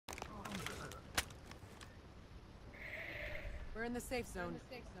We're in the safe zone.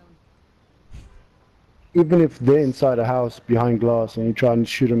 Even if they're inside a house behind glass and you try and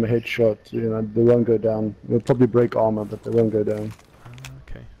shoot them a headshot, you know, they won't go down. They'll probably break armor, but they won't go down.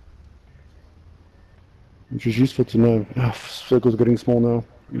 Okay. Which is useful to know. Oh, circle's getting small now,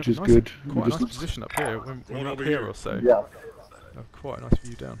 which is good. Quite a nice position up here. When we're up here or so. Yeah. Quite a nice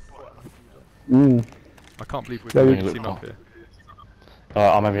view down. I can't believe we're doing a team up here.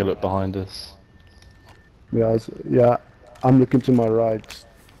 I'm having a look behind us. Yeah, I'm looking to my right.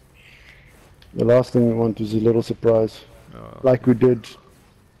 The last thing we want is a little surprise, like we did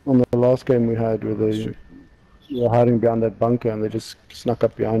on the last game we had, where they were hiding behind that bunker and they just snuck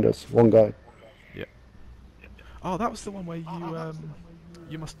up behind us. One guy. Yeah. Oh, that was the one where your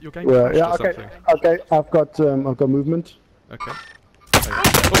game Yeah, crashed or okay, something. okay. I've got movement. Okay. Oh,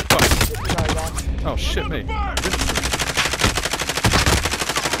 fuck. Oh shit me.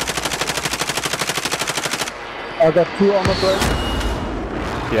 I got 2 armor breaks.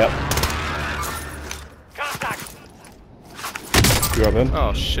 Yep. You're up in?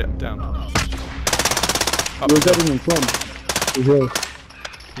 Oh shit, I'm down. We're getting in front. We're here.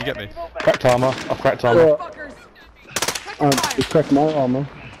 Can you get me? Cracked armor. I've cracked armor. It's cracked my armor.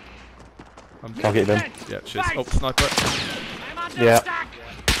 I'll get them. Yeah, cheers. Oh, sniper. Yeah.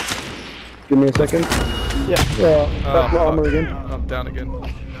 Give me a second. Yeah. Crack my armor again. I'm down again.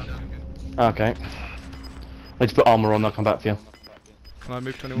 Okay. I just put armor on, I'll come back for you. Can I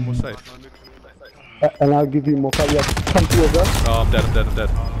move to anyone more safe? And I'll give you more cover. Yeah, come towards us. Oh, I'm dead, I'm dead, I'm dead.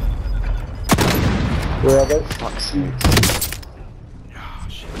 Where are they? Fuck's sake.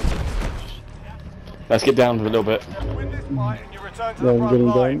 Let's get down a little bit. Win this fight and you return to Yeah, the I'm front getting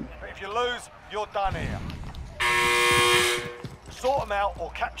line. down. But if you lose, you're done here. Sort them out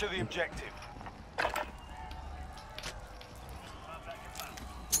or capture the objective.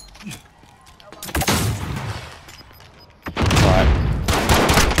 Right.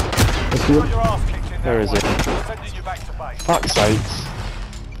 You got your ass kicked in Where that is way. it? Sending you back to base. Fuck's sakes.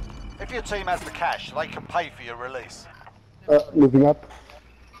 If your team has the cash, they can pay for your release. Moving up.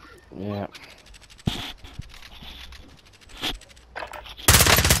 Yeah.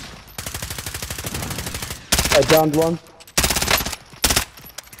 I downed one.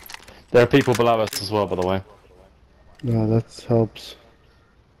 There are people below us as well, by the way. Yeah, that helps.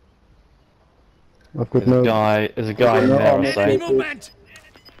 I've got There's a guy in there, I'll say.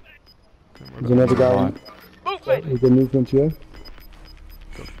 There's another guy. There's a movement here.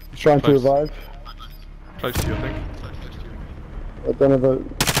 He's trying to revive. Close to you, I think. I don't have a...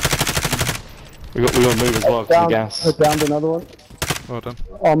 We got to move as well, because the gas. I downed another one. Well done.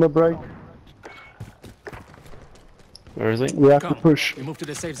 Armor break. Where is he? We have to push. We move to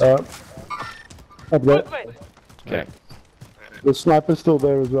the safe zone. Up there. Okay. The sniper's still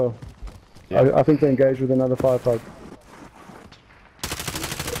there as well. Yeah. I think they engaged with another firefight.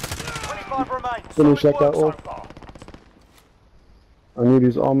 25 remain. Finish Solid that guy work so off. far. I need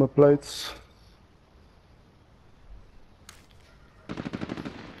his armor plates.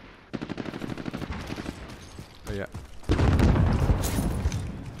 Oh yeah.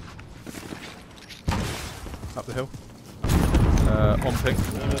 Up the hill. On ping.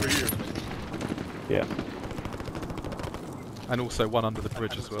 Over here. Yeah. And also one under the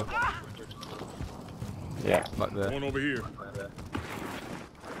bridge as well. Yeah. Like there. One over here.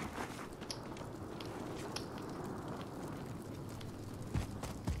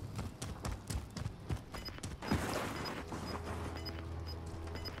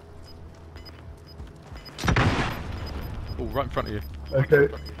 Oh, right in front of you. Okay.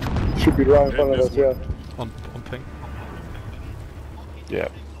 Should be right in front of us, yeah. On ping. Yeah.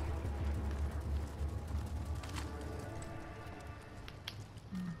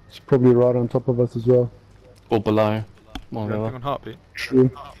 It's probably right on top of us as well. Or below. One or the Nothing other. on heartbeat.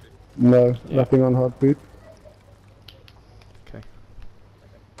 True. No, nothing on heartbeat. Okay.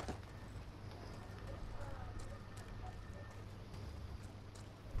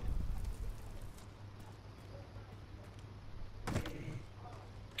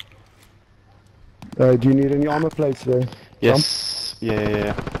 Do you need any armor plates there? Yes.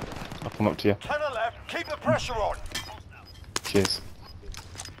 Yeah. I'll come up to you. 10 left. Keep the pressure on. Cheers.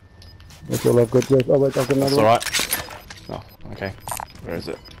 That's all I've got left. Oh wait, I've got another That's one. alright. Oh, okay. Where is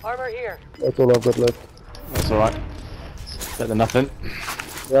it? Armor here. That's all I've got left. That's alright. Better than nothing.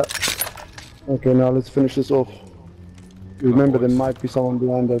 Yeah. Okay, now let's finish this off. Remember, there boys. might be someone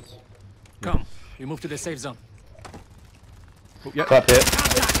behind us. Come. We move to the safe zone. Oh, yeah. Clap it.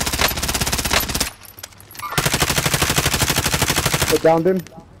 I downed him.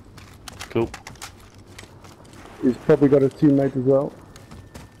 Cool. He's probably got his teammate as well.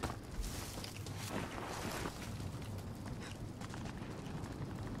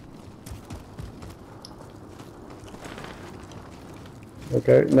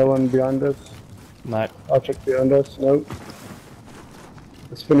 Okay, no one behind us. No. I'll check behind us. No.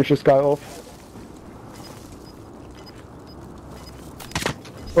 Let's finish this guy off.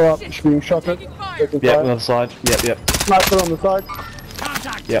 Oh, she's being shot at. Taking Yep, fire. on the other side. Yep. Sniper on the side.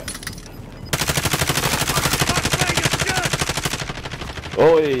 Yep.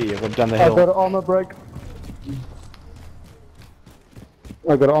 Oi, I've gone down the I got an hill. armor break.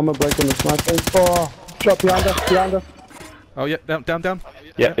 I got an armor break on the sniper. Oh, shot behind us. Oh, yeah, down.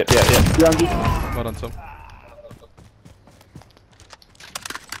 Yep. Behind you. Well done, Tom.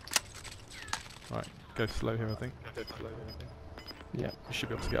 Right, go slow here, I think. Yeah. You should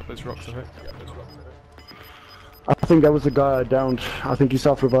be able to get up those rocks, I hope. I think that was the guy I downed. I think he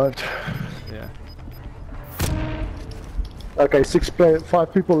self-revived. Yeah. Okay,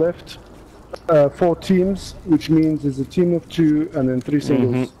 5 people left. 4 teams, which means there's a team of 2 and then 3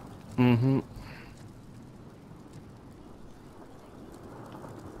 singles.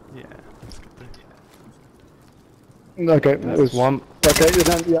 Yeah, that's good. Okay, That's there's one. Okay, you're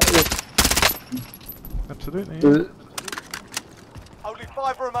done. Yeah. Absolutely. Yeah. Only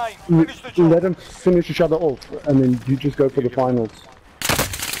 5 remain. Finish the job. Let them finish each other off, and then you just go for the finals.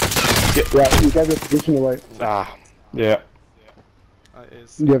 Yeah, you gave your position away. Ah. Yeah. That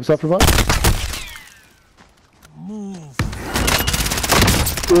is. Do you have self-revive? Move.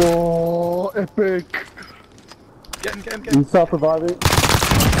 Oh, epic! Get him. He's self-reviving.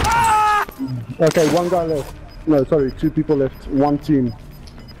 Okay, 1 guy left. No, sorry, 2 people left. 1 team.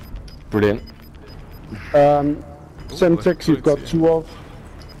 Brilliant. Semtex, you've got 2 of.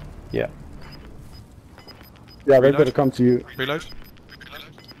 Yeah. Yeah, they Reload. better come to you. Reload.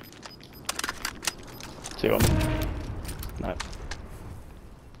 2 on. No.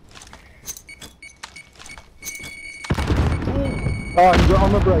 Oh, you got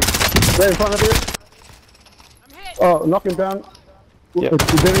armor break. There in front of you. Oh, knock him down. Yep.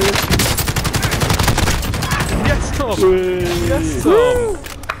 There he is. Yes, Tom! Yes, Tom!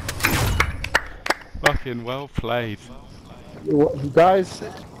 Fucking well played. Guys,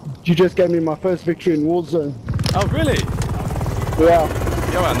 you just gave me my first victory in Warzone. Oh, really? Yeah,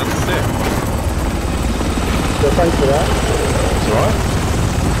 Yo, man, that's sick. so thanks for that. It's alright.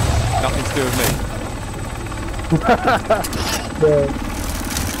 Nothing to do with me. Yeah.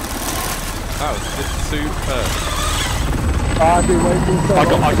 That was just superb. I've been waiting so I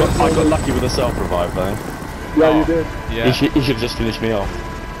long. got lucky with a self-revive though. Yeah, Oh. you did. Yeah. He should have just finished me off.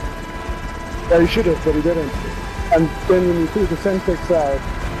 Yeah, you should have, but he didn't. And then when you threw the Semtex out,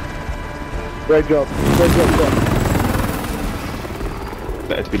 great job, John.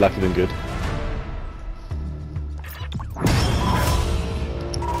 Better to be lucky than good.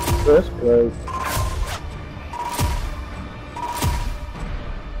 First place.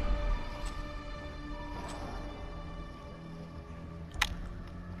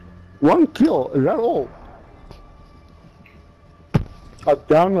 One kill, is that all? I'm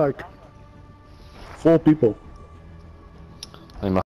down like 4 people.